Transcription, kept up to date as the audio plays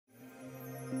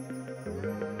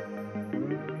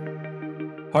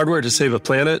Hardware to Save a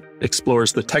Planet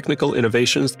explores the technical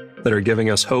innovations that are giving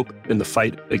us hope in the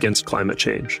fight against climate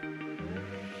change.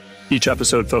 Each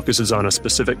episode focuses on a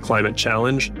specific climate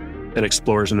challenge and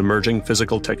explores an emerging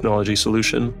physical technology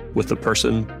solution with the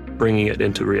person bringing it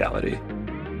into reality.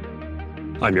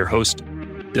 I'm your host,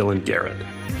 Dylan Garrett.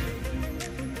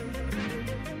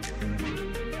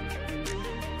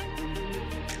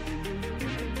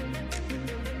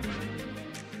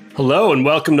 Hello, and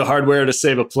welcome to Hardware to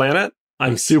Save a Planet.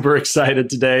 I'm super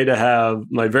excited today to have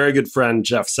my very good friend,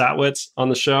 Jeff Satwicz, on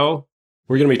the show.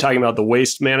 We're going to be talking about the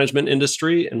waste management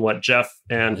industry and what Jeff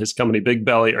and his company,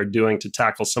 Bigbelly, are doing to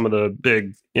tackle some of the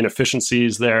big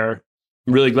inefficiencies there.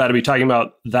 I'm really glad to be talking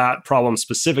about that problem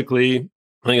specifically.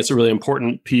 I think it's a really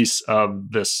important piece of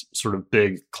this sort of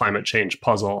big climate change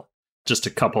puzzle. Just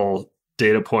a couple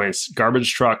data points.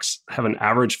 Garbage trucks have an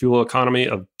average fuel economy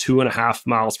of 2.5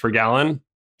 miles per gallon.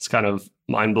 It's kind of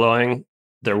mind-blowing.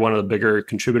 They're one of the bigger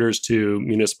contributors to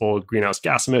municipal greenhouse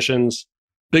gas emissions.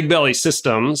 Bigbelly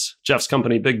systems, Jeff's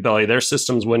company Bigbelly, their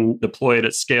systems, when deployed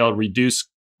at scale, reduce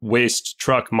waste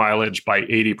truck mileage by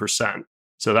 80%.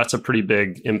 So that's a pretty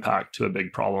big impact to a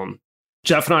big problem.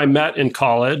 Jeff and I met in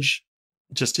college.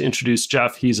 Just to introduce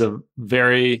Jeff, he's a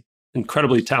very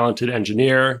incredibly talented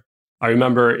engineer. I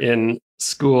remember in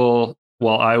school,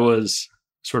 while I was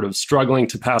sort of struggling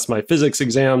to pass my physics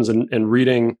exams and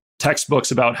reading textbooks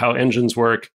about how engines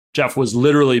work, Jeff was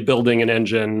literally building an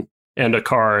engine and a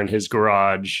car in his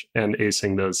garage and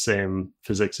acing those same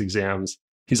physics exams.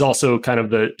 He's also kind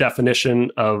of the definition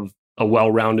of a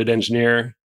well-rounded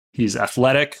engineer. He's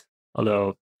athletic,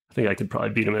 although I think I could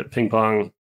probably beat him at ping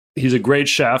pong. He's a great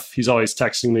chef. He's always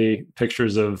texting me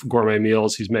pictures of gourmet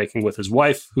meals he's making with his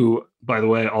wife, who, by the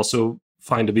way, I also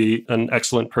find to be an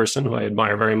excellent person who I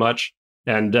admire very much.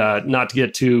 And not to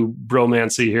get too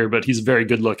bromancy here, but he's very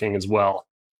good looking as well.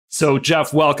 So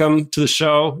Jeff, welcome to the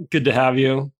show. Good to have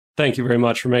you. Thank you very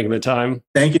much for making the time.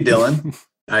 Thank you, Dylan.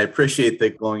 I appreciate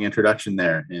the glowing introduction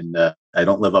there. And I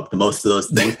don't live up to most of those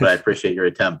things, but I appreciate your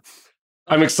attempt.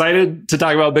 I'm excited to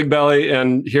talk about Bigbelly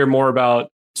and hear more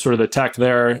about sort of the tech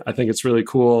there. I think it's really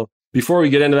cool. Before we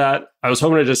get into that, I was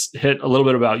hoping to just hit a little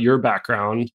bit about your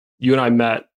background. You and I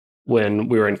met when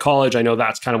we were in college. I know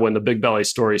that's kind of when the Bigbelly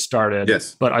story started.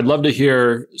 Yes. But I'd love to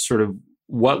hear sort of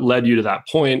what led you to that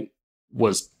point.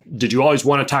 Did you always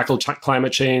want to tackle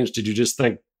climate change? Did you just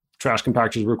think trash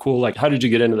compactors were cool? Like, how did you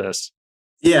get into this?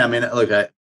 Yeah, I mean, look,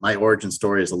 my origin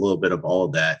story is a little bit of all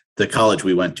of that. The college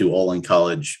we went to, Olin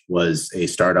College, was a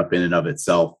startup in and of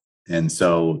itself. And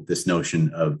so this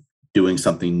notion of doing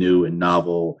something new and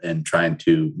novel and trying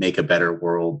to make a better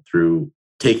world through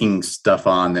taking stuff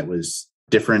on that was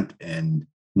different and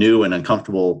new and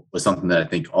uncomfortable was something that I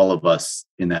think all of us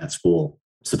in that school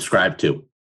subscribed to.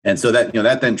 And so that,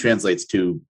 that then translates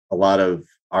to a lot of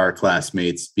our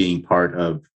classmates being part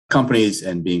of companies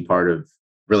and being part of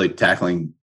really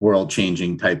tackling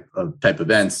world-changing type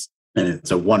events. And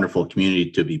it's a wonderful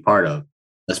community to be part of.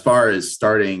 As far as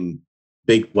starting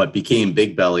what became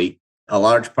Bigbelly, a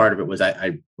large part of it was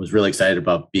I was really excited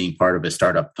about being part of a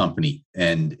startup company.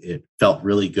 And it felt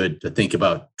really good to think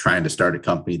about trying to start a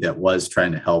company that was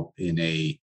trying to help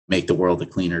make the world a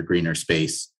cleaner, greener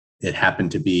space. It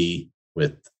happened to be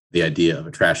with the idea of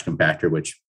a trash compactor,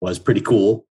 which was pretty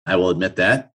cool. I will admit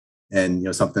that.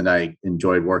 And, something I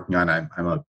enjoyed working on. I'm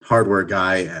a hardware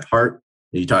guy at heart.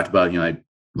 You talked about, I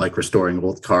like restoring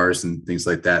old cars and things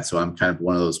like that. So I'm kind of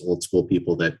one of those old school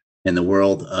people that in the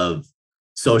world of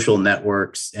social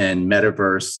networks and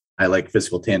metaverse, I like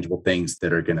physical, tangible things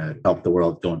that are going to help the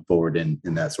world going forward in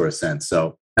that sort of sense.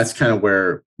 So that's kind of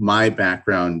where my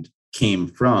background came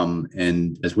from.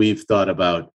 And as we've thought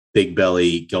about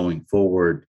Bigbelly going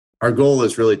forward, our goal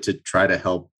is really to try to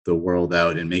help the world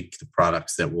out and make the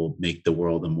products that will make the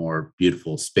world a more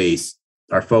beautiful space.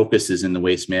 Our focus is in the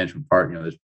waste management part.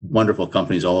 There's wonderful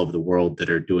companies all over the world that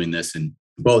are doing this, and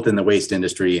both in the waste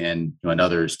industry and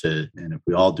others and if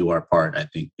we all do our part, I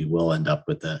think we will end up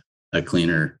with a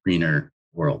cleaner, greener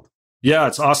world. Yeah,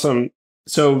 it's awesome.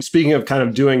 So speaking of kind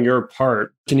of doing your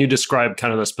part, can you describe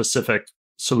kind of the specific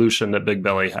solution that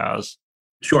Bigbelly has?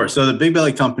 Sure. So the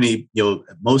Bigbelly company,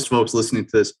 most folks listening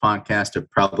to this podcast have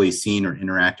probably seen or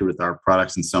interacted with our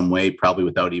products in some way, probably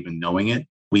without even knowing it.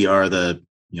 We are to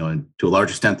a large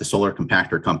extent, the solar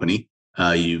compactor company.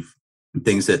 You've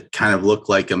things that kind of look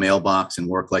like a mailbox and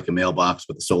work like a mailbox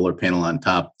with a solar panel on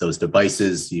top. Those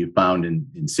devices you found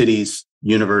in cities,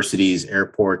 universities,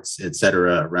 airports, et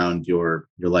cetera, around your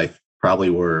life probably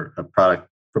were a product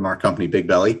from our company,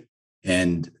 Bigbelly.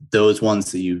 And those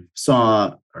ones that you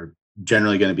saw are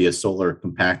generally going to be a solar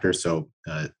compactor. So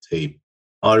it's a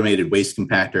automated waste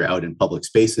compactor out in public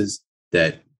spaces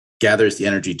that gathers the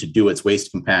energy to do its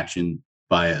waste compaction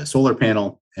via a solar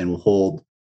panel and will hold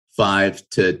 5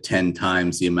 to 10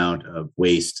 times the amount of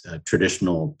waste a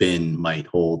traditional bin might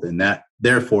hold. And that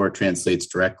therefore translates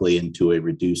directly into a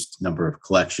reduced number of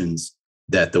collections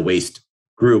that the waste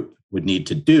group would need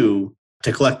to do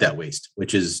to collect that waste,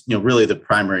 which is, really the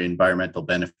primary environmental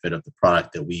benefit of the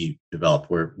product that we developed.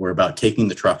 We're about taking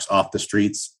the trucks off the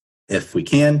streets if we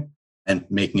can and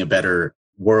making a better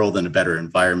world and a better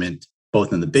environment,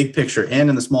 both in the big picture and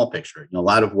in the small picture. A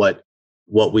lot of what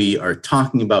we are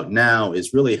talking about now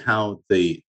is really how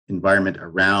the environment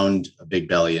around a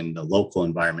Bigbelly and the local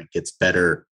environment gets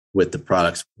better with the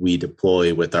products we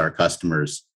deploy with our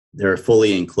customers. They're a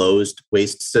fully enclosed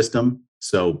waste system.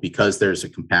 So because there's a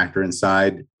compactor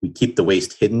inside, we keep the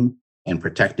waste hidden and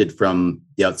protected from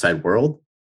the outside world.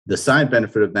 The side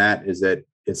benefit of that is that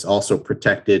it's also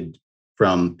protected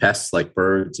from pests like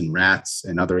birds and rats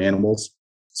and other animals.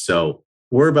 So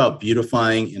we're about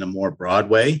beautifying in a more broad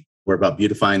way. We're about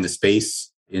beautifying the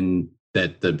space in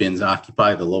that the bins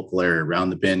occupy, the local area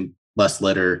around the bin, less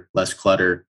litter, less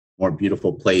clutter, more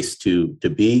beautiful place to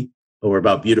be. But we're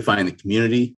about beautifying the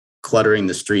community, cluttering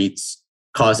the streets,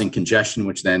 causing congestion,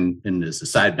 which then is a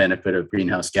side benefit of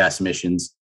greenhouse gas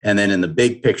emissions. And then in the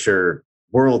big picture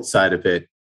world side of it,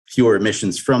 fewer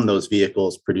emissions from those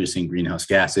vehicles producing greenhouse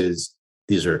gases.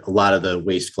 These are a lot of the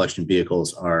waste collection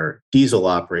vehicles are diesel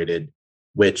operated,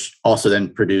 which also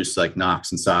then produce like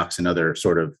NOx and SOx and other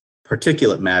sort of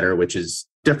particulate matter, which is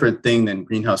a different thing than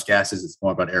greenhouse gases. It's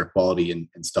more about air quality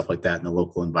and stuff like that in the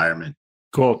local environment.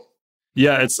 Cool.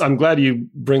 Yeah, I'm glad you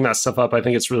bring that stuff up. I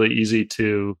think it's really easy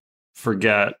to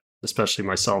forget, especially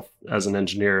myself as an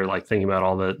engineer, like thinking about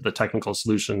all the technical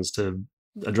solutions to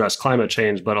address climate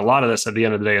change. But a lot of this at the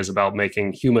end of the day is about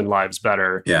making human lives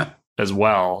better as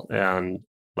well. And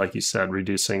like you said,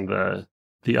 reducing the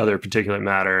other particulate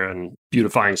matter and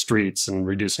beautifying streets and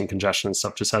reducing congestion and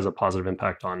stuff just has a positive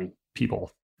impact on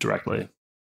people directly.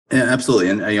 Yeah, absolutely.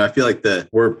 And I feel like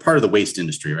we're part of the waste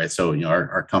industry, right? So,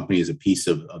 our company is a piece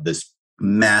of this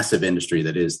massive industry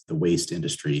that is the waste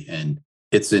industry. And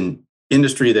it's an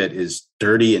industry that is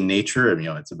dirty in nature.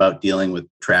 It's about dealing with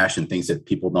trash and things that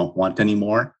people don't want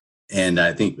anymore. And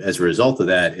I think as a result of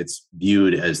that, it's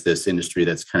viewed as this industry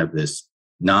that's kind of this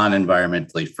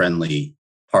non-environmentally friendly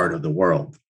part of the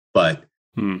world. But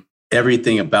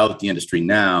everything about the industry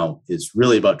now is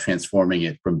really about transforming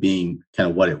it from being kind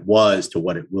of what it was to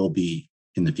what it will be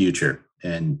in the future.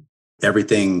 And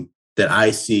everything that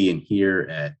I see and hear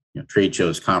at trade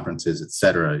shows, conferences, et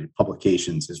cetera,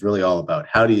 publications is really all about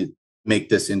how do you make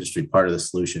this industry part of the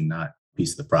solution, not a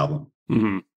piece of the problem.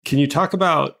 Mm-hmm. Can you talk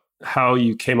about how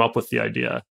you came up with the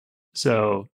idea?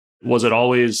 So was it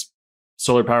always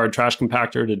solar powered trash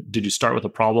compactor? Did you start with a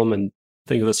problem and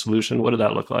think of the solution? What did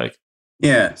that look like?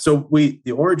 Yeah. So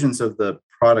the origins of the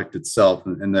product itself,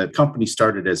 and the company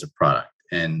started as a product,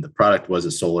 and the product was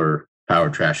a solar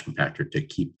powered trash compactor to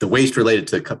keep the waste related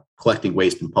to collecting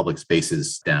waste in public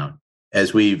spaces down.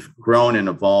 As we've grown and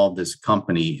evolved as a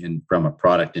company and from a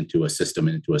product into a system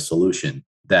and into a solution,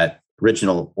 that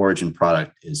original origin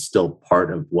product is still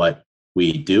part of what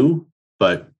we do.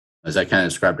 But as I kind of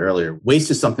described earlier,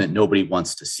 waste is something that nobody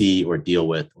wants to see or deal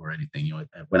with or anything.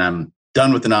 When I'm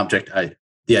done with an object,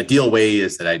 the ideal way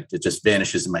is that it just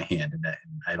vanishes in my hand and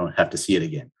I don't have to see it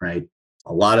again, right?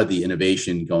 A lot of the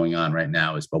innovation going on right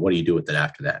now is, but what do you do with it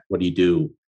after that? What do you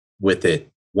do with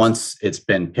it once it's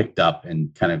been picked up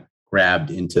and kind of grabbed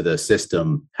into the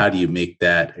system? How do you make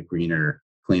that a greener,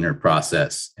 cleaner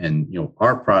process? And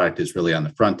our product is really on the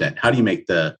front end. How do you make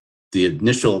the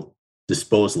initial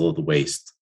disposal of the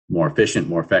waste more efficient,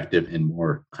 more effective, and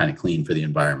more kind of clean for the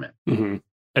environment? Mm-hmm.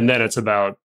 And then it's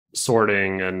about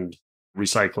sorting and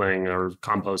recycling or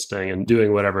composting and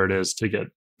doing whatever it is to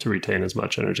retain as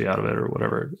much energy out of it or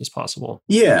whatever is possible.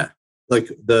 Yeah.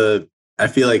 I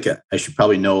feel like I should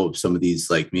probably know some of these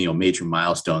major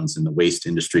milestones in the waste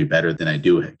industry better than I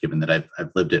do, given that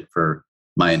I've lived it for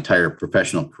my entire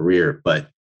professional career. But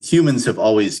humans have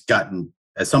always gotten,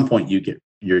 at some point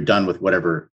you're done with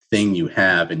whatever thing you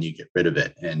have and you get rid of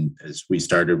it. And as we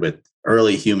started with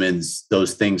early humans,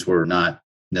 those things were not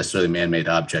necessarily man-made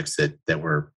objects that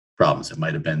were problems. It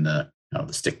might have been the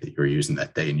stick that you were using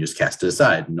that day and you just cast it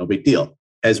aside, no big deal.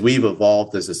 As we've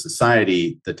evolved as a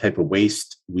society, the type of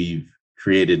waste we've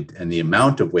created and the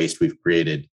amount of waste we've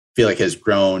created, I feel like has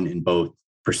grown in both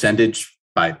percentage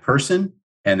by person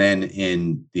and then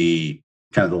in the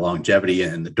kind of the longevity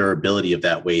and the durability of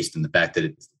that waste and the fact that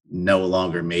it's no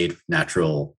longer made of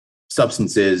natural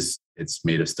substances. It's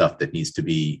made of stuff that needs to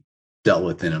be dealt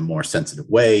with in a more sensitive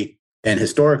way. And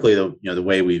historically, the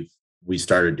way we've we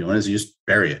started doing is you just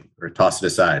bury it or toss it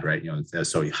aside, right?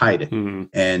 So you hide it. Mhm.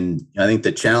 And I think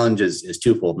the challenge is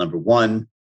twofold. Number one,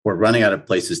 we're running out of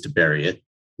places to bury it.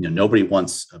 Nobody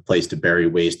wants a place to bury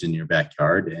waste in your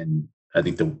backyard. And I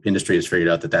think the industry has figured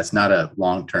out that that's not a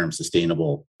long-term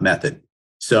sustainable method.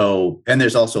 So, and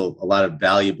there's also a lot of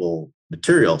valuable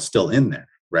material still in there,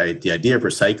 right? The idea of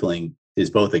recycling is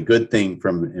both a good thing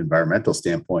from an environmental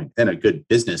standpoint and a good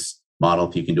business model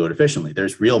if you can do it efficiently.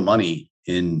 There's real money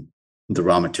in the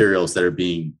raw materials that are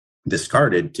being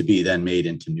discarded to be then made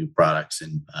into new products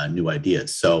and new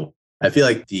ideas. So I feel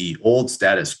like the old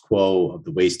status quo of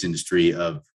the waste industry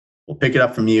of we'll pick it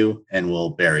up from you and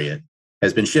we'll bury it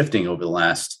has been shifting over the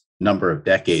last number of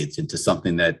decades into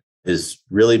something that is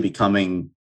really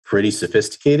becoming pretty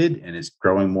sophisticated and is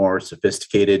growing more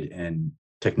sophisticated and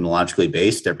technologically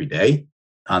based every day.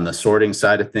 On the sorting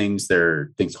side of things, there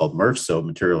are things called MRFs, so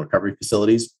material recovery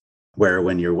facilities, where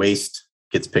when your waste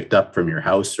gets picked up from your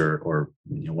house or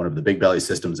one of the Bigbelly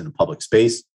systems in a public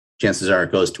space, chances are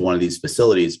it goes to one of these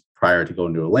facilities prior to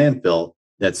going to a landfill.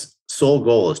 That's sole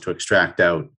goal is to extract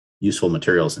out useful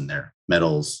materials in there,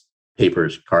 metals,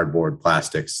 papers, cardboard,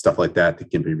 plastics, stuff like that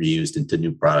can be reused into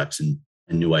new products and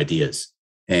new ideas.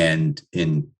 And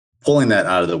in pulling that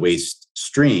out of the waste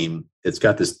stream, it's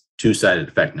got this two-sided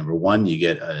effect. Number one, you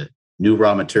get new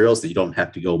raw materials that you don't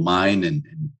have to go mine and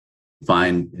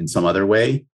find in some other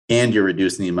way. And you're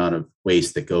reducing the amount of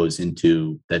waste that goes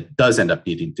into, that does end up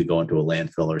needing to go into a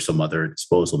landfill or some other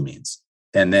disposal means.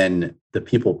 And then the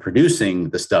people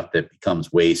producing the stuff that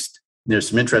becomes waste, there's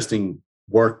some interesting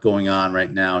work going on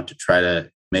right now to try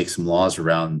to make some laws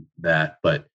around that.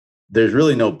 But there's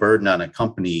really no burden on a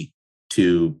company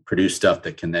to produce stuff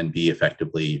that can then be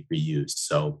effectively reused.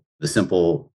 So the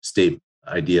simple state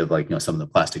idea of some of the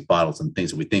plastic bottles and things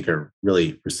that we think are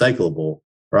really recyclable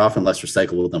are often less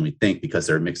recyclable than we think because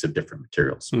they're a mix of different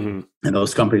materials. Mm-hmm. And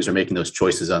those companies are making those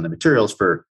choices on the materials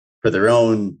for their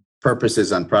own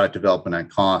purposes, on product development, on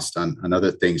cost, on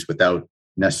other things, without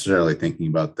necessarily thinking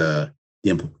about the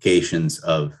implications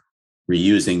of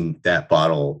reusing that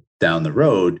bottle down the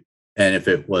road. And if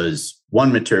it was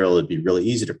one material, it'd be really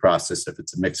easy to process. If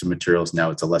it's a mix of materials,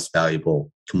 now it's a less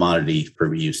valuable commodity for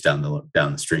reuse down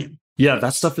the stream. Yeah,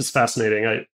 that stuff is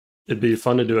fascinating. It'd be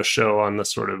fun to do a show on the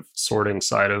sort of sorting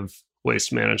side of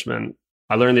waste management.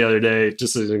 I learned the other day,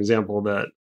 just as an example, that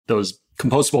those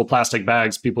compostable plastic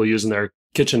bags people use in their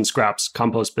kitchen scraps,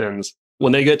 compost bins,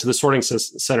 when they get to the sorting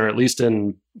center, at least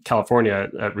in California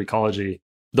at Recology,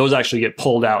 those actually get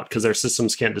pulled out because their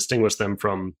systems can't distinguish them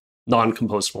from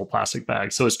non-compostable plastic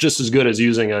bags. So it's just as good as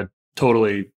using a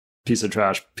totally piece of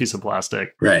trash, piece of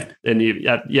plastic. Right. And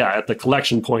at the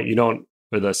collection point, you don't,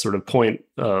 or the sort of point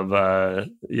of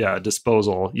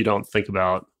disposal, you don't think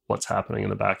about what's happening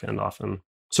in the back end often.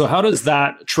 So how does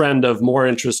that trend of more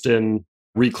interest in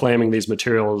reclaiming these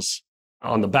materials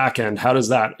on the back end, how does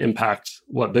that impact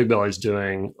what Bigbelly is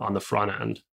doing on the front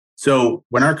end? So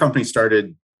when our company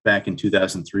started back in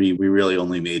 2003, we really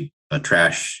only made a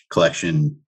trash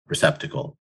collection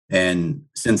receptacle. And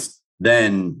since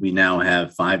then, we now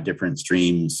have 5 different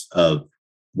streams of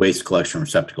waste collection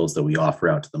receptacles that we offer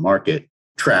out to the market.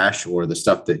 Trash, or the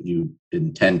stuff that you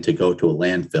intend to go to a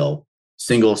landfill.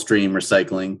 Single stream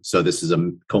recycling. So this is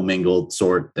a commingled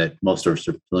sort that most of us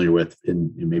are familiar with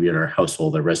in maybe in our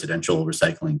household or residential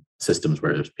recycling systems,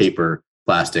 where there's paper,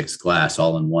 plastics, glass,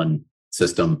 all in one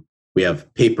system. We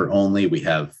have paper only. We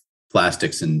have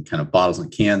plastics and kind of bottles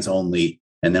and cans only.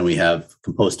 And then we have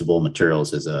compostable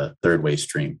materials as a third waste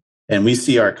stream. And we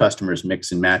see our customers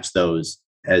mix and match those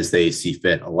as they see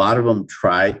fit. A lot of them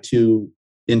try to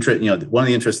one of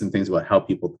the interesting things about how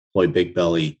people deploy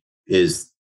Bigbelly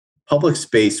is public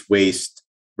space waste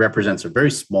represents a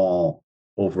very small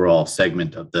overall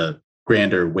segment of the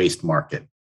grander waste market.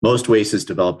 Most waste is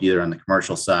developed either on the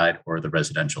commercial side or the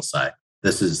residential side.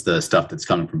 This is the stuff that's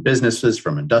coming from businesses,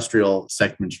 from industrial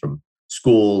segments, from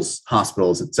schools,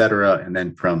 hospitals, et cetera, and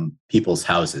then from people's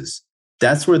houses.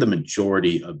 That's where the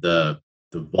majority of the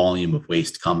volume of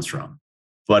waste comes from.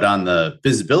 But on the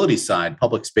visibility side,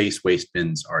 public space waste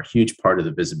bins are a huge part of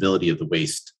the visibility of the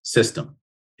waste system.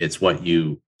 It's what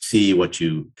you see, what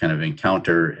you kind of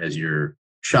encounter as you're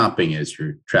shopping, as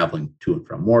you're traveling to and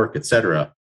from work, et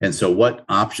cetera. And so what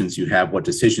options you have, what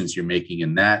decisions you're making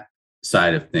in that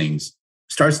side of things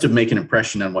starts to make an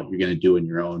impression on what you're going to do in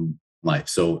your own life.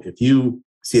 So if you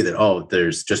see that,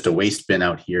 there's just a waste bin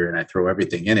out here and I throw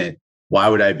everything in it, why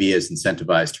would I be as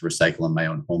incentivized to recycle in my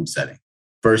own home setting?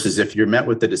 Versus if you're met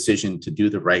with the decision to do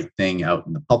the right thing out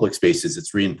in the public spaces,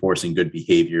 it's reinforcing good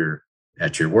behavior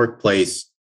at your workplace,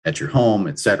 at your home,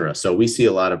 et cetera. So we see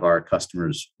a lot of our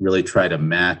customers really try to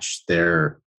match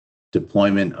their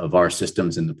deployment of our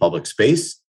systems in the public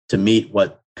space to meet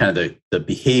what kind of the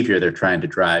behavior they're trying to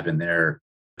drive in their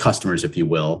customers, if you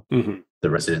will, the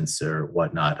residents or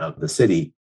whatnot of the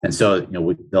city. And so,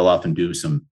 they'll often do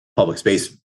some public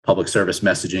service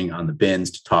messaging on the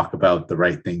bins to talk about the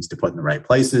right things to put in the right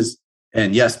places.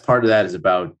 And yes, part of that is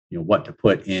about, what to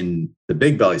put in the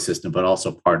Bigbelly system, but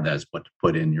also part of that is what to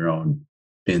put in your own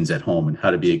bins at home and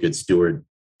how to be a good steward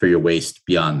for your waste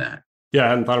beyond that. Yeah, I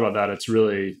hadn't thought about that.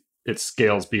 It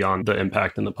scales beyond the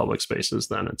impact in the public spaces.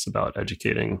 Then it's about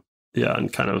educating,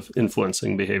 and kind of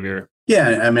influencing behavior.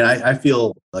 Yeah, I mean, I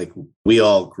feel like we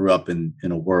all grew up in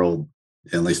a world,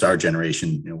 at least our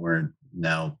generation, we're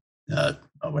now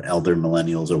elder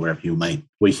millennials or whatever you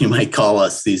might call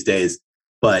us these days.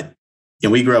 But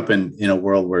we grew up in a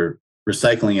world where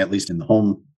recycling, at least in the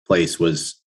home place,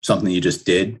 was something you just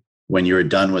did. When you were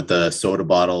done with the soda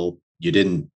bottle, you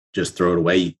didn't just throw it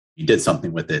away. You did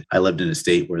something with it. I lived in a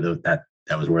state where that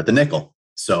was worth a nickel.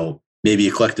 So maybe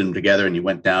you collected them together and you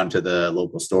went down to the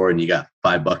local store and you got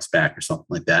 $5 back or something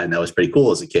like that. And that was pretty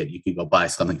cool as a kid. You could go buy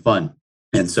something fun.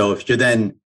 And so if you're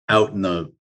then out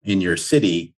in your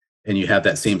city and you have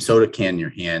that same soda can in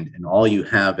your hand and all you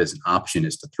have as an option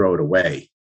is to throw it away,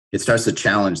 it starts to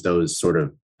challenge those sort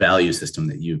of value system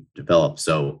that you've developed.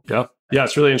 So yeah,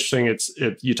 it's really interesting.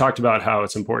 You talked about how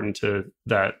it's important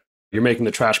that you're making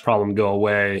the trash problem go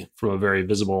away from a very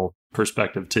visible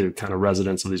perspective to kind of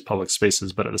residents of these public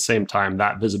spaces. But at the same time,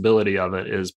 that visibility of it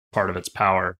is part of its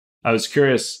power. I was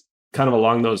curious, kind of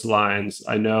along those lines,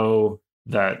 I know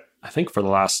that I think for the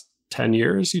last 10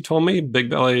 years, you told me,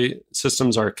 Bigbelly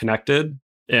systems are connected.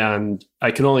 And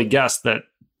I can only guess that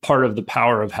part of the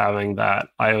power of having that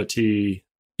IoT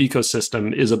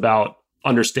ecosystem is about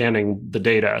understanding the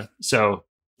data. So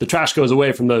the trash goes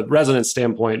away from the resident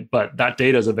standpoint, but that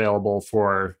data is available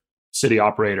for city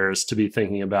operators to be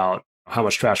thinking about how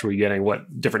much trash are we getting,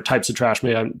 what different types of trash.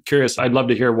 I'm curious. I'd love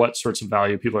to hear what sorts of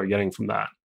value people are getting from that.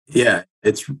 Yeah,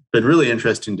 it's been really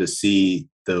interesting to see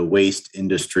the waste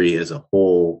industry as a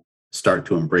whole start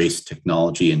to embrace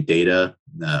technology and data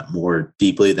more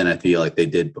deeply than I feel like they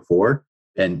did before.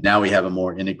 And now we have a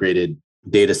more integrated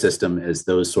data system as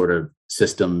those sort of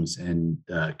systems and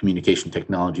communication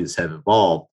technologies have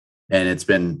evolved. And it's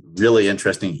been really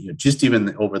interesting, just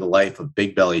even over the life of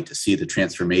Bigbelly, to see the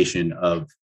transformation of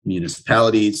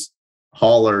municipalities,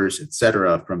 haulers, et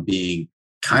cetera, from being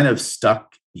kind of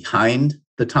stuck behind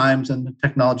the times on the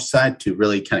technology side to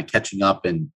really kind of catching up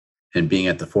and being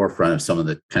at the forefront of some of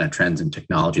the kind of trends in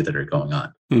technology that are going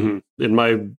on. Mm-hmm. In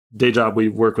my day job, we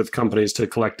work with companies to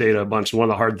collect data a bunch. And one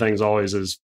of the hard things always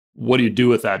is, what do you do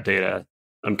with that data?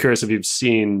 I'm curious if you've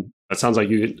seen, it sounds like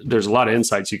there's a lot of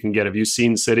insights you can get. Have you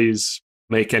seen cities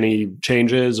make any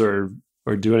changes or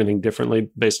do anything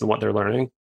differently based on what they're learning?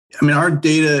 I mean, our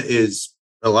data is,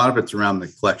 a lot of it's around the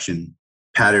collection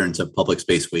patterns of public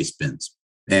space waste bins.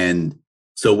 And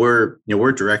so we're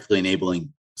directly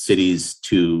enabling cities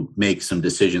to make some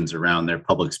decisions around their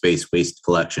public space waste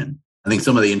collection. I think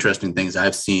some of the interesting things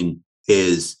I've seen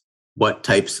is what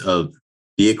types of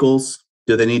vehicles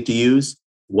do they need to use?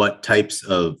 What types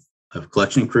of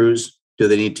collection crews do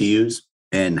they need to use?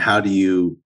 And how do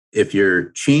you, if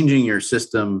you're changing your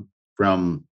system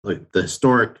from like the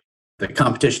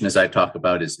competition, as I talk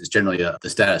about, is generally the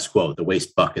status quo, the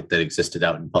waste bucket that existed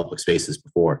out in public spaces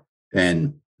before.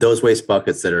 And those waste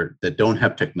buckets that don't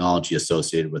have technology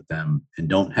associated with them and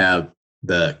don't have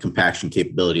the compaction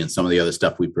capability and some of the other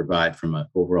stuff we provide from an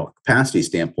overall capacity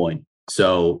standpoint.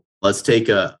 So let's take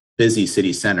a busy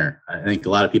city center. I think a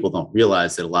lot of people don't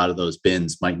realize that a lot of those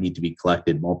bins might need to be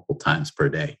collected multiple times per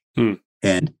day.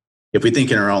 And if we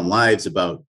think in our own lives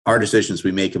about our decisions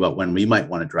we make about when we might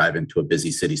want to drive into a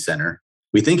busy city center,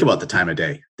 we think about the time of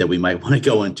day that we might want to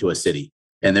go into a city.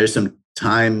 And there's some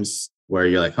times where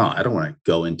you're like, I don't want to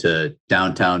go into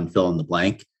downtown, fill in the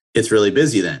blank. It's really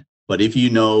busy then. But if you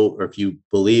know, or if you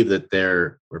believe that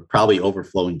there are probably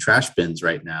overflowing trash bins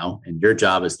right now, and your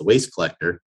job as the waste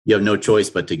collector, you have no choice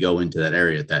but to go into that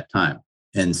area at that time.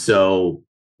 And so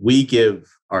we give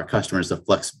our customers the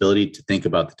flexibility to think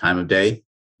about the time of day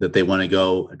that they want to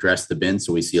go address the bin.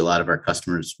 So we see a lot of our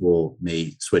customers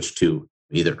may switch to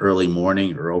either early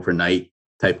morning or overnight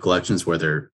type collections where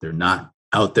they're not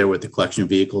out there with the collection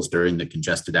vehicles during the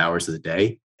congested hours of the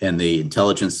day. And the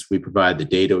intelligence we provide, the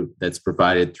data that's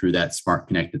provided through that smart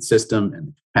connected system and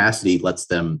the capacity lets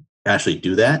them actually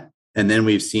do that. And then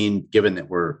we've seen, given that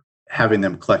we're having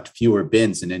them collect fewer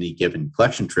bins in any given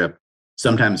collection trip,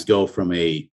 sometimes go from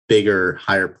a bigger,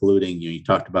 higher polluting, you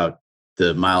talked about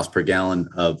the miles per gallon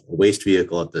of a waste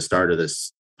vehicle at the start of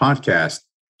this podcast,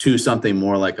 to something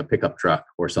more like a pickup truck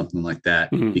or something like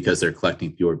that, because they're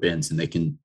collecting fewer bins and they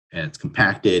can and it's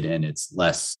compacted and it's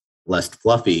less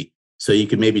fluffy. So you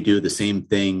could maybe do the same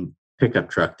thing pickup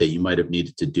truck that you might have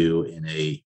needed to do in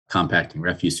a compacting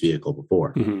refuse vehicle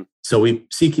before. Mm-hmm. So we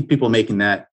see people making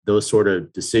those sort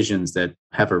of decisions that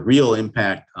have a real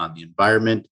impact on the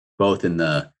environment, both in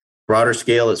the broader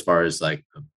scale as far as like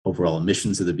overall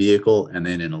emissions of the vehicle, and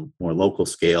then in a more local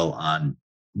scale on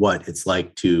what it's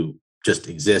like to just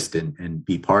exist and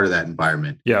be part of that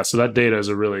environment. Yeah. So that data is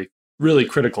a really, really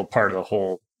critical part of the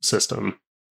whole system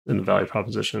in the value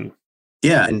proposition.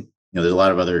 Yeah. And there's a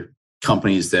lot of other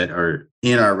companies that are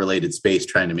in our related space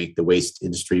trying to make the waste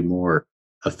industry more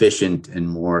efficient and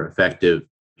more effective.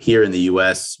 Here in the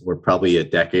US, we're probably a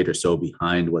decade or so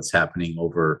behind what's happening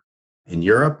over in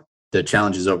Europe. The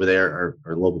challenges over there are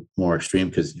a little bit more extreme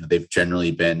because they've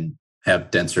generally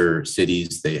have denser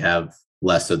cities. They have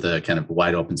less of the kind of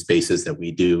wide open spaces that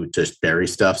we do to bury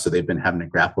stuff. So they've been having to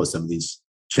grapple with some of these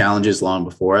challenges long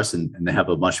before us, and they have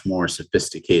a much more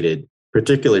sophisticated,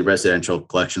 particularly residential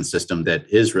collection system that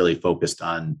is really focused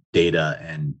on data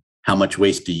and how much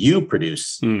waste do you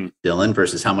produce, Dylan,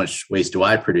 versus how much waste do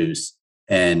I produce?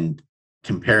 And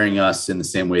comparing us in the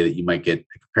same way that you might get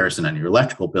a comparison on your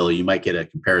electrical bill, you might get a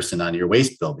comparison on your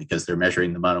waste bill because they're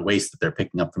measuring the amount of waste that they're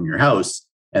picking up from your house.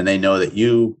 And they know that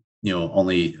you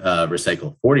only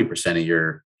recycle 40%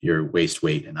 of your waste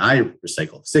weight, and I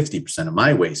recycle 60% of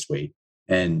my waste weight.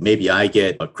 And maybe I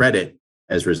get a credit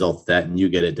as a result of that, and you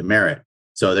get a demerit.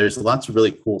 So there's lots of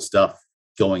really cool stuff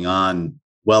going on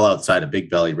well outside of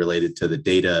Bigbelly related to the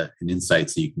data and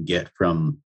insights that you can get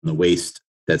from the waste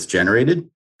that's generated.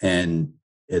 And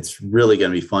it's really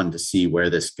going to be fun to see where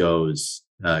this goes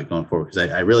going forward, because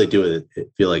I really do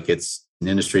feel like it's an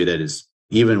industry that is,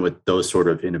 even with those sort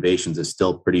of innovations, is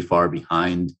still pretty far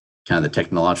behind kind of the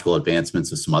technological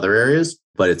advancements of some other areas.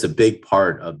 But it's a big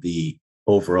part of the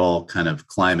overall kind of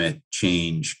climate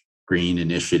change, green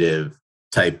initiative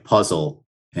type puzzle.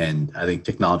 And I think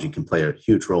technology can play a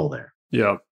huge role there.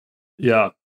 Yeah. Yeah.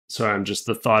 Sorry,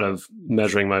 the thought of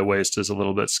measuring my waste is a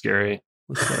little bit scary.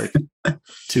 It's like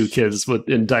two kids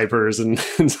in diapers, and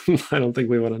I don't think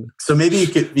we want to. So maybe you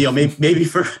could, maybe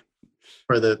for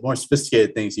the more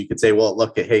sophisticated things, you could say, well,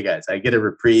 look, hey guys, I get a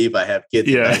reprieve. I have kids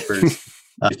in diapers.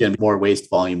 There's going to be more waste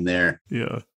volume there.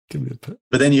 Yeah.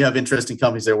 But then you have interesting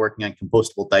companies that are working on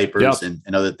compostable diapers and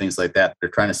other things like that. They're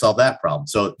trying to solve that problem.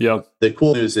 So the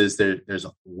cool news is there's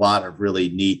a lot of really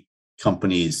neat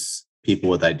companies, people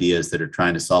with ideas that are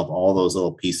trying to solve all those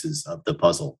little pieces of the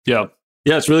puzzle. Yeah.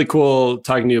 Yeah. It's really cool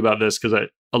talking to you about this, because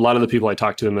a lot of the people I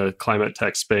talk to in the climate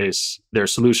tech space, their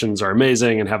solutions are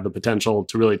amazing and have the potential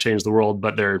to really change the world,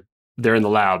 but they're in the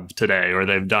lab today, or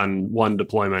they've done one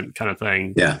deployment kind of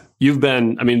thing. Yeah.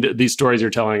 These stories you're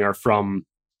telling are from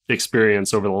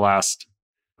experience over the last,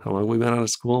 how long have we been out of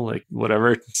school? Like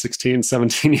whatever, 16,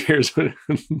 17 years.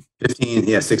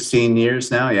 16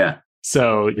 years now. Yeah.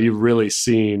 So you've really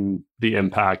seen the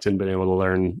impact and been able to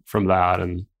learn from that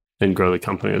and grow the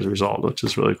company as a result, which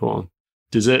is really cool.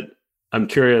 I'm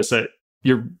curious that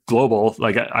you're global.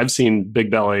 Like I've seen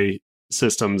Bigbelly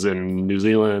systems in New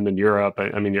Zealand and Europe.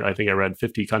 I think I read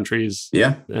 50 countries.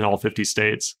 Yeah. In all 50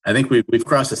 states. I think we've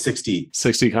crossed the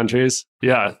 60 countries.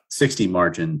 Yeah. 60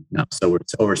 margin now. So we're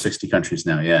over 60 countries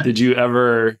now. Yeah. Did you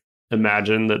ever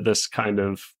imagine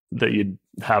that you'd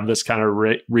have this kind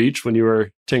of reach when you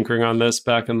were tinkering on this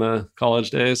back in the college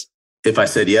days? If I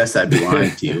said yes, I'd be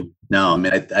lying to you. No,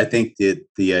 I think that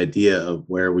the idea of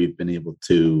where we've been able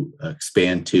to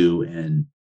expand to, and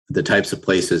the types of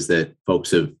places that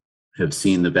folks have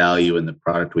seen the value in the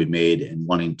product we've made and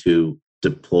wanting to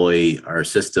deploy our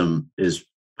system is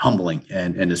humbling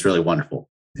and it's really wonderful.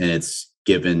 And it's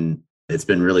been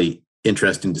really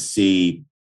interesting to see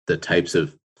the types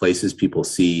of places people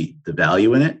see the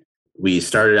value in it. We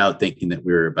started out thinking that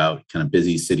we were about kind of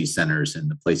busy city centers and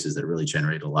the places that really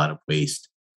generate a lot of waste.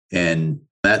 And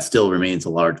that still remains a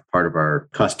large part of our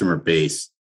customer base.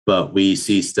 But we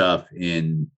see stuff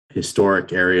in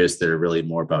historic areas that are really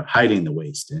more about hiding the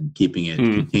waste and keeping it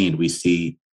contained. We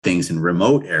see things in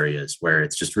remote areas where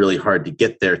it's just really hard to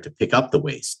get there to pick up the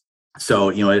waste. So,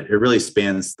 it really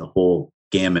spans the whole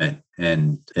gamut.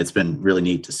 And it's been really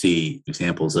neat to see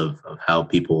examples of how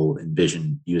people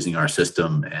envision using our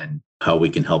system and how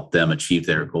we can help them achieve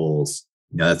their goals.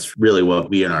 That's really what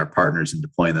we and our partners in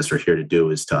deploying this are here to do,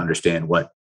 is to understand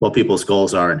what people's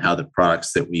goals are and how the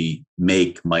products that we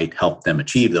make might help them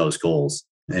achieve those goals,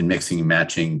 and mixing and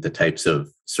matching the types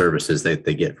of services that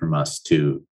they get from us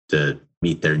to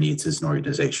meet their needs as an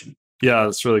organization. Yeah,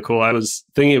 that's really cool. I was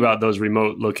thinking about those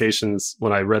remote locations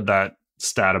when I read that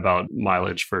stat about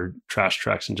mileage for trash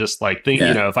trucks, and just like thinking,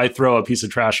 if I throw a piece of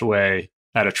trash away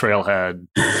at a trailhead,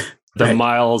 the Right.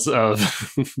 miles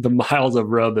of the miles of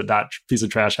road that piece of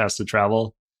trash has to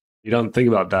travel. You don't think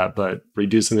about that, but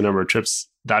reducing the number of trips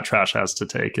that trash has to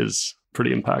take is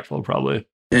pretty impactful, probably.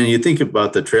 And you think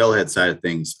about the trailhead side of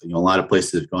things, a lot of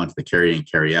places have gone to the carry and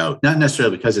carry out, not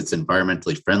necessarily because it's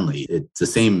environmentally friendly. It's the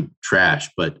same trash,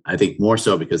 but I think more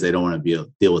so because they don't want to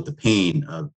deal with the pain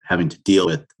of having to deal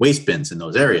with waste bins in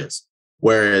those areas.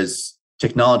 Whereas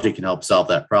technology can help solve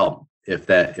that problem. If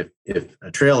a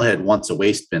trailhead wants a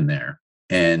waste bin there,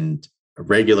 and a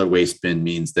regular waste bin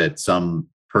means that some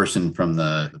person from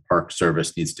the park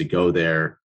service needs to go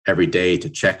there every day to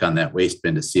check on that waste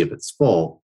bin to see if it's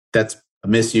full, that's a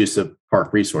misuse of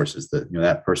park resources.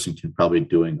 That person can probably be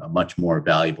doing a much more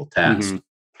valuable task. Mm-hmm.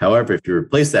 However, if you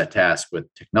replace that task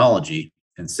with technology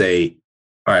and say,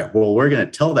 all right, well, we're going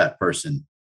to tell that person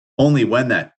only when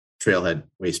that trailhead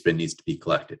waste bin needs to be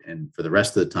collected. And for the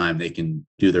rest of the time, they can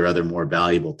do their other more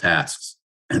valuable tasks.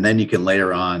 And then you can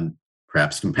layer on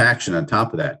perhaps compaction on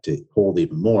top of that to hold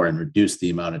even more and reduce the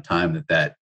amount of time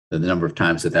the number of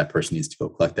times that person needs to go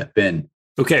collect that bin.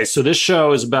 Okay, so this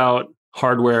show is about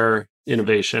hardware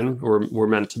innovation, or we're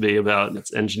meant to be about.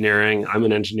 It's engineering. I'm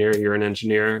an engineer, you're an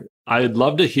engineer. I'd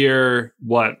love to hear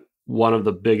what one of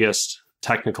the biggest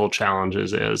technical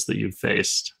challenges is that you've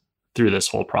faced through this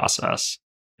whole process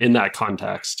in that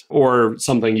context, or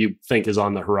something you think is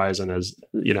on the horizon as,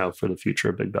 for the future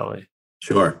of Bigbelly.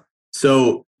 Sure.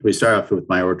 So we start off with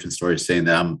my origin story saying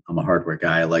that I'm a hardware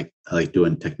guy. I like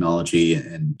doing technology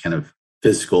and kind of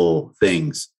physical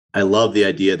things. I love the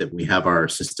idea that we have our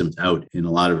systems out in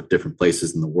a lot of different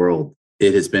places in the world.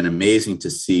 It has been amazing to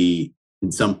see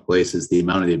in some places the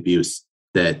amount of the abuse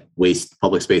that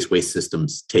public space waste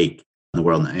systems take in the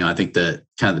world. I think the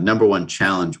number one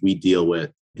challenge we deal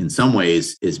with in some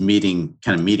ways is meeting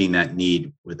that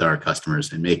need with our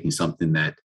customers and making something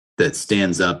that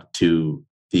stands up to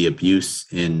the abuse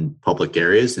in public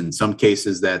areas. In some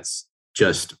cases, that's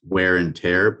just wear and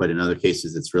tear, but in other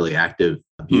cases, it's really active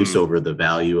abuse over the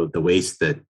value of the waste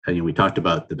that, we talked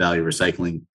about the value of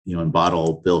recycling, in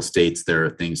bottle bill states, there are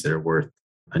things that are worth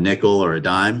a nickel or a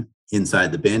dime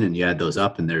inside the bin, and you add those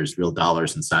up and there's real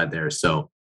dollars inside there. So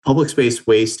public space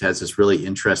waste has this really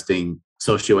interesting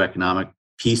socioeconomic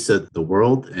piece of the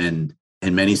world. And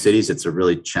in many cities, it's a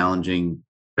really challenging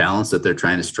balance that they're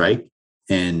trying to strike.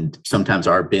 And sometimes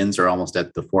our bins are almost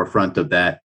at the forefront of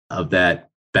that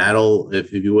battle,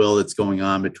 if you will, that's going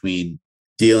on between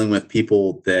dealing with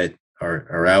people that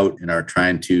are out and are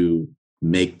trying to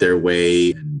make their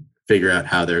way and figure out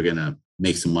how they're going to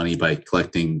make some money by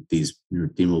collecting these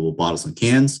redeemable bottles and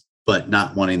cans, but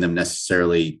not wanting them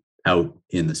necessarily out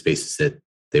in the spaces that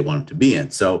they want them to be in.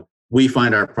 So we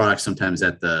find our products sometimes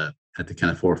at the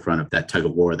kind of forefront of that tug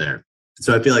of war there.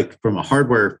 So I feel like from a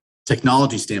hardware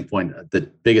technology standpoint,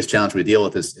 the biggest challenge we deal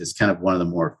with is kind of one of the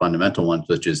more fundamental ones,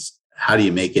 which is how do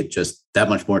you make it just that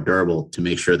much more durable to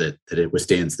make sure that it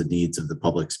withstands the needs of the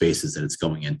public spaces that it's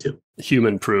going into?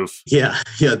 Human proof. Yeah.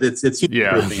 It's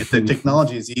human proofing. The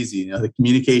technology is easy. The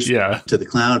communication to the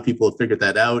cloud, people have figured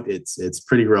that out. It's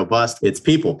pretty robust. It's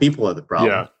people. People are the problem.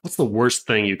 Yeah. What's the worst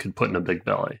thing you could put in a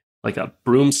Bigbelly? Like a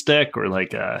broomstick or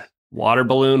like a water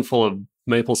balloon full of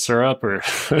maple syrup, or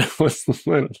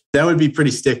that would be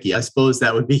pretty sticky. I suppose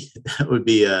that would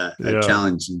be a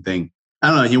challenging thing. I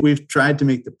don't know. We've tried to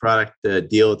make the product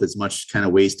deal with as much kind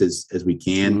of waste as we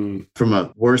can. From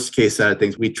a worst case side of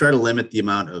things, we try to limit the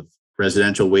amount of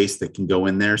residential waste that can go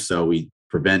in there. So we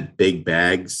prevent big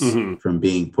bags from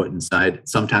being put inside.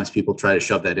 Sometimes people try to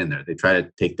shove that in there. They try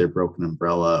to take their broken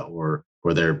umbrella or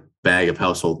their bag of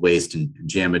household waste and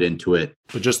jam it into it.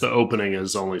 But just the opening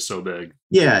is only so big.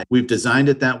 Yeah, we've designed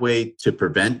it that way to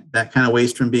prevent that kind of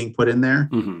waste from being put in there.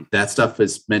 That stuff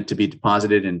is meant to be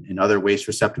deposited in other waste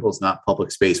receptacles, not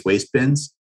public space waste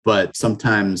bins. But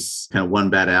sometimes kind of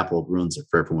one bad apple ruins it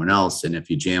for everyone else. And if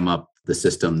you jam up the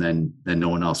system, then no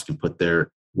one else can put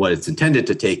what it's intended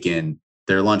to take in,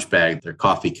 their lunch bag, their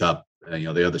coffee cup,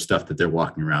 the other stuff that they're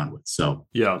walking around with. So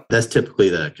that's typically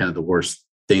the kind of the worst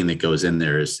thing that goes in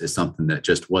there is something that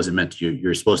just wasn't meant to you.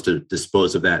 You're supposed to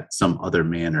dispose of that some other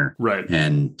manner. Right.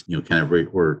 And,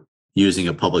 we're using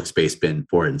a public space bin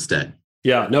for it instead.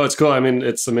 Yeah, no, it's cool. I mean,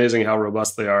 it's amazing how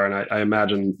robust they are. And I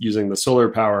imagine using the solar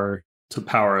power to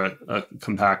power a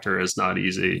compactor is not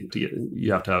easy.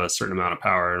 You have to have a certain amount of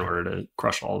power in order to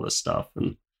crush all this stuff. And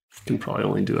you can probably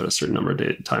only do it a certain number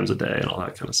of times a day and all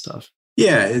that kind of stuff.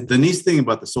 Yeah, the neat thing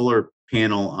about the solar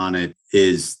panel on it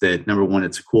is that, number one,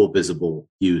 it's a cool, visible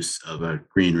use of a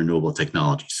green renewable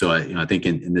technology. So I think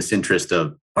in this interest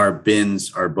of our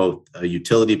bins are both a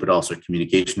utility, but also a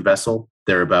communication vessel.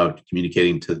 They're about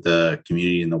communicating to the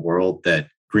community in the world that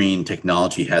green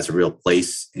technology has a real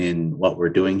place in what we're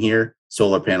doing here.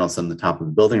 Solar panels on the top of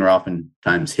the building are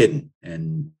oftentimes hidden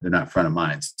and they're not front of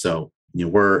mind. So,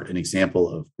 we're an example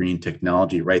of green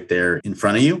technology right there in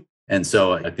front of you. And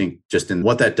so I think just in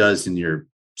what that does in your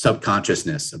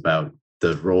subconsciousness about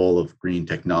the role of green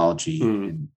technology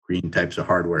and green types of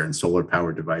hardware and solar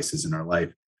powered devices in our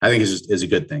life, I think is a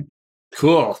good thing.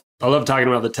 Cool. I love talking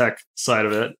about the tech side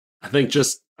of it. I think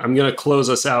I'm going to close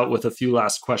us out with a few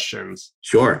last questions.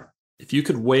 Sure. If you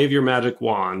could wave your magic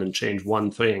wand and change one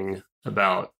thing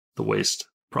about the waste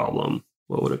problem,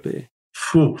 what would it be?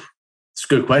 Whew. It's a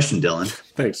good question, Dylan.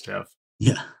 Thanks, Jeff.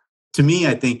 Yeah. To me,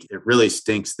 I think it really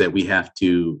stinks that we have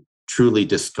to truly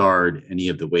discard any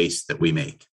of the waste that we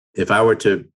make. If I were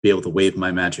to be able to wave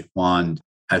my magic wand,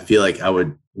 I feel like I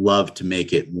would love to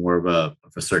make it more of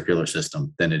a circular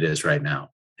system than it is right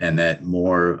now. And that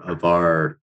more of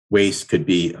our waste could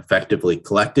be effectively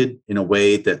collected in a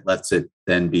way that lets it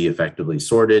then be effectively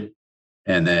sorted.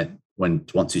 And that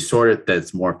once you sort it,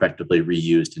 that's more effectively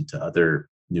reused into other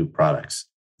new products.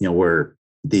 Where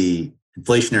the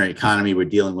inflationary economy we're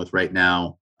dealing with right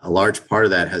now, a large part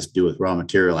of that has to do with raw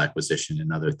material acquisition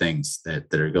and other things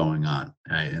that are going on,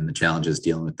 right? And the challenges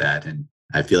dealing with that. And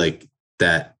I feel like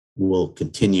that will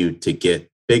continue to get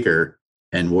bigger.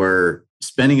 And we're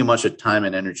spending a bunch of time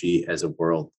and energy as a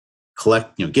world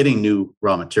getting new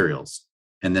raw materials.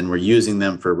 And then we're using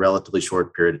them for a relatively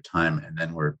short period of time. And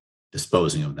then we're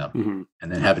disposing of them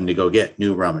and then having to go get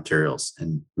new raw materials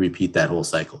and repeat that whole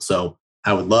cycle. So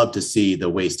I would love to see the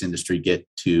waste industry get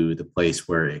to the place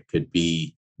where it could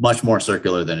be much more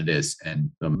circular than it is. And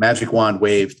the magic wand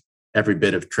waved, every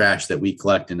bit of trash that we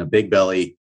collect in a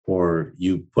Bigbelly or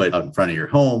you put out in front of your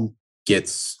home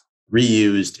gets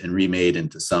reused and remade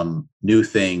into some new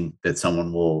thing that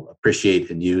someone will appreciate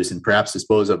and use and perhaps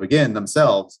dispose of again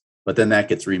themselves. But then that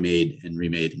gets remade and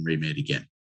remade and remade again.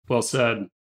 Well said.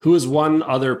 Who is one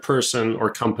other person or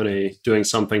company doing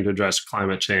something to address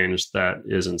climate change that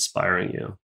is inspiring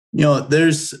you?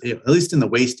 There's, at least in the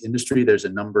waste industry, there's a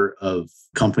number of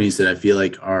companies that I feel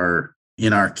like are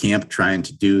in our camp trying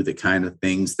to do the kind of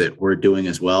things that we're doing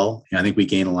as well. I think we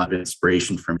gain a lot of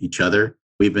inspiration from each other.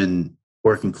 We've been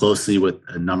working closely with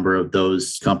a number of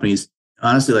those companies.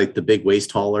 Honestly, like the big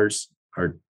waste haulers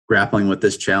are grappling with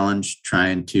this challenge,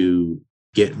 trying to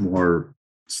get more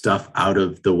stuff out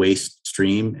of the waste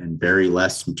stream and bury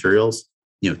less materials.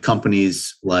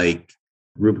 Companies like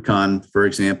Rubicon, for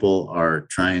example, are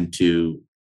trying to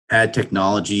add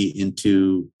technology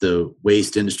into the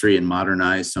waste industry and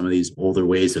modernize some of these older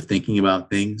ways of thinking about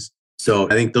things. So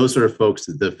I think those sort of folks,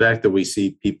 the fact that we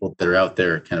see people that are out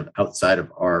there kind of outside of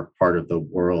our part of the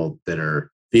world that are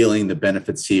feeling the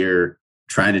benefits here,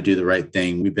 trying to do the right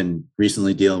thing. We've been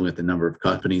recently dealing with a number of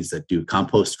companies that do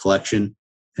compost collection.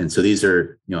 And so these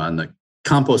are, on the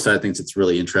compost side of things, it's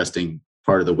really interesting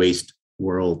part of the waste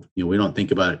world. We don't think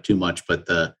about it too much, but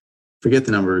forget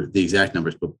the exact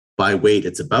numbers, but by weight,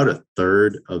 it's about a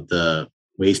third of the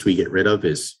waste we get rid of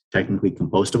is technically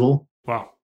compostable. Wow.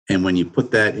 And when you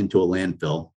put that into a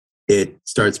landfill, it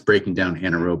starts breaking down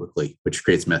anaerobically, which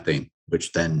creates methane,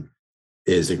 which then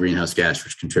is a greenhouse gas,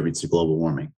 which contributes to global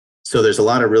warming. So there's a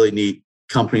lot of really neat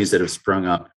companies that have sprung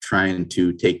up trying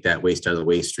to take that waste out of the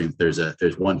waste stream. There's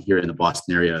one here in the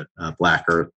Boston area, Black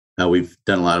Earth. We've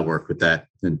done a lot of work with that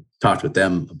and talked with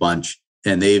them a bunch.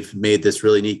 And they've made this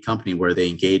really neat company where they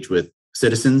engage with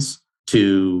citizens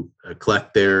to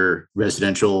collect their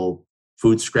residential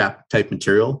food scrap type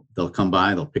material. They'll come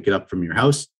by, they'll pick it up from your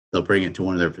house, they'll bring it to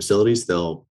one of their facilities,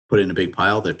 they'll put it in a big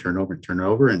pile, they'll turn it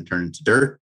over and turn it into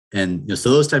dirt. And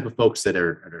so those type of folks that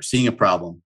are seeing a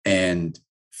problem and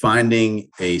finding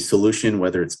a solution,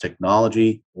 whether it's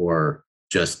technology or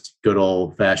just good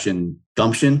old fashioned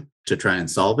gumption to try and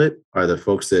solve it, are the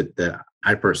folks that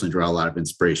I personally draw a lot of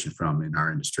inspiration from in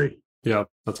our industry. Yeah,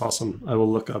 that's awesome. I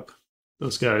will look up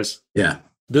those guys. Yeah.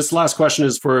 This last question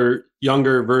is for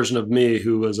younger version of me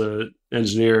who was an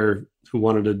engineer who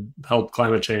wanted to help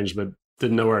climate change but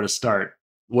didn't know where to start.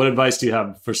 What advice do you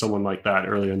have for someone like that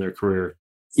earlier in their career?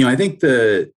 I think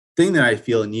the thing that I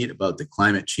feel neat about the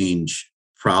climate change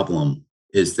problem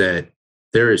is that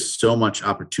there is so much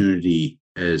opportunity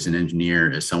as an engineer,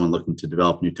 as someone looking to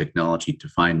develop new technology to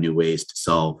find new ways to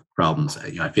solve problems.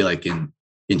 I feel like in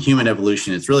human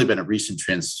evolution, it's really been a recent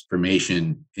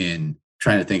transformation in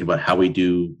trying to think about how we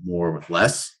do more with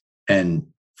less. And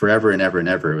forever and ever and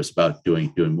ever, it was about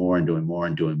doing more and doing more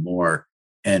and doing more.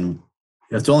 And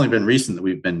it's only been recent that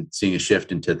we've been seeing a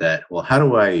shift into that. Well, how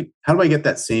do I get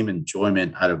that same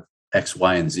enjoyment out of X,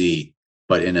 Y, and Z,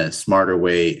 but in a smarter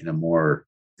way, in a more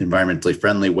environmentally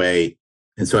friendly way?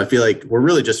 And so I feel like we're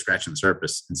really just scratching the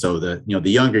surface. And so the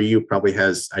younger you probably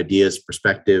has ideas,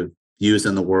 perspective, views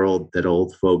in the world that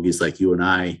old fogies like you and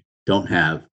I don't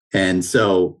have. And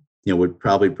so, would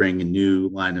probably bring a new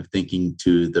line of thinking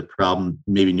to the problem,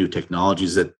 maybe new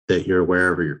technologies that you're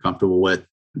aware of or you're comfortable with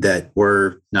that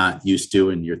we're not used to,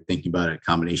 and you're thinking about a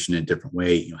combination in a different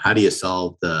way. How do you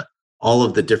solve all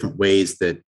of the different ways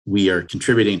that we are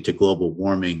contributing to global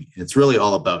warming? It's really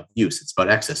all about use. It's about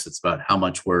excess. It's about how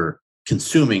much we're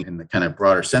consuming in the kind of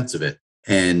broader sense of it.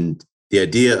 And the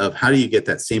idea of how do you get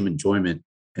that same enjoyment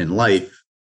in life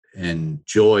and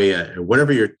joy, or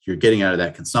whatever you're getting out of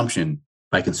that consumption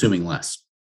by consuming less.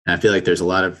 And I feel like there's a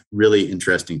lot of really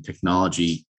interesting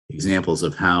technology examples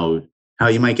of how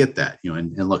you might get that.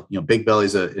 And look, Bigbelly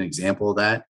is an example of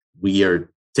that. We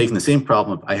are taking the same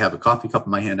problem of I have a coffee cup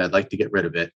in my hand, I'd like to get rid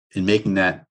of it, and making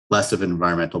that less of an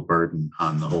environmental burden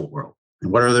on the whole world. And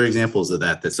what are other examples of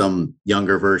that some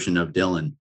younger version of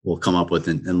Dylan will come up with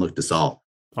and look to solve?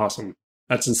 Awesome.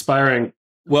 That's inspiring.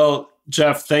 Well,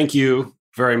 Jeff, thank you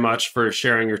very much for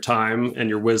sharing your time and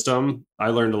your wisdom. I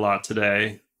learned a lot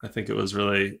today. I think it was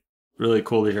really, really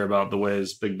cool to hear about the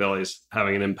ways Bigbelly's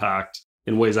having an impact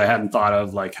in ways I hadn't thought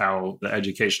of, like how the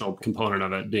educational component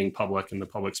of it being public in the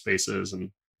public spaces,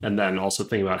 and then also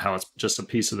thinking about how it's just a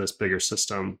piece of this bigger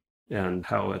system and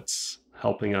how it's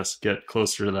helping us get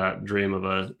closer to that dream of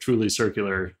a truly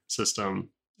circular system.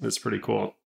 It's pretty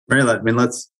cool. Right. I mean,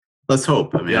 let's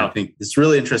hope. I mean, yeah. I think it's a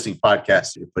really interesting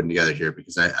podcast you're putting together here,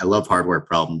 because I love hardware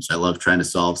problems. I love trying to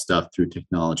solve stuff through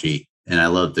technology, and I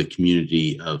love the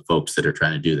community of folks that are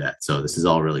trying to do that. So this is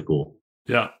all really cool.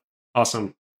 Yeah.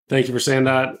 Awesome. Thank you for saying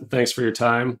that. Thanks for your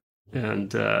time. And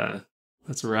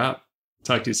that's a wrap.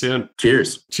 Talk to you soon.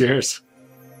 Cheers. Cheers.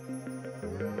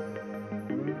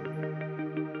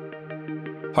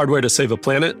 Hardware to Save a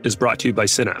Planet is brought to you by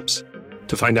Synapse.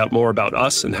 To find out more about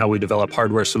us and how we develop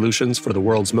hardware solutions for the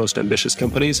world's most ambitious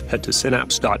companies, head to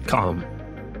synapse.com.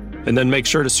 And then make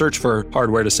sure to search for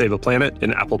Hardware to Save a Planet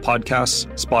in Apple Podcasts,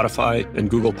 Spotify, and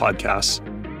Google Podcasts,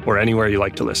 or anywhere you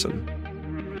like to listen.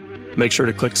 Make sure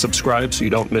to click subscribe so you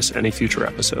don't miss any future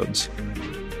episodes.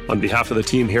 On behalf of the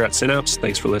team here at Synapse,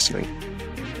 thanks for listening.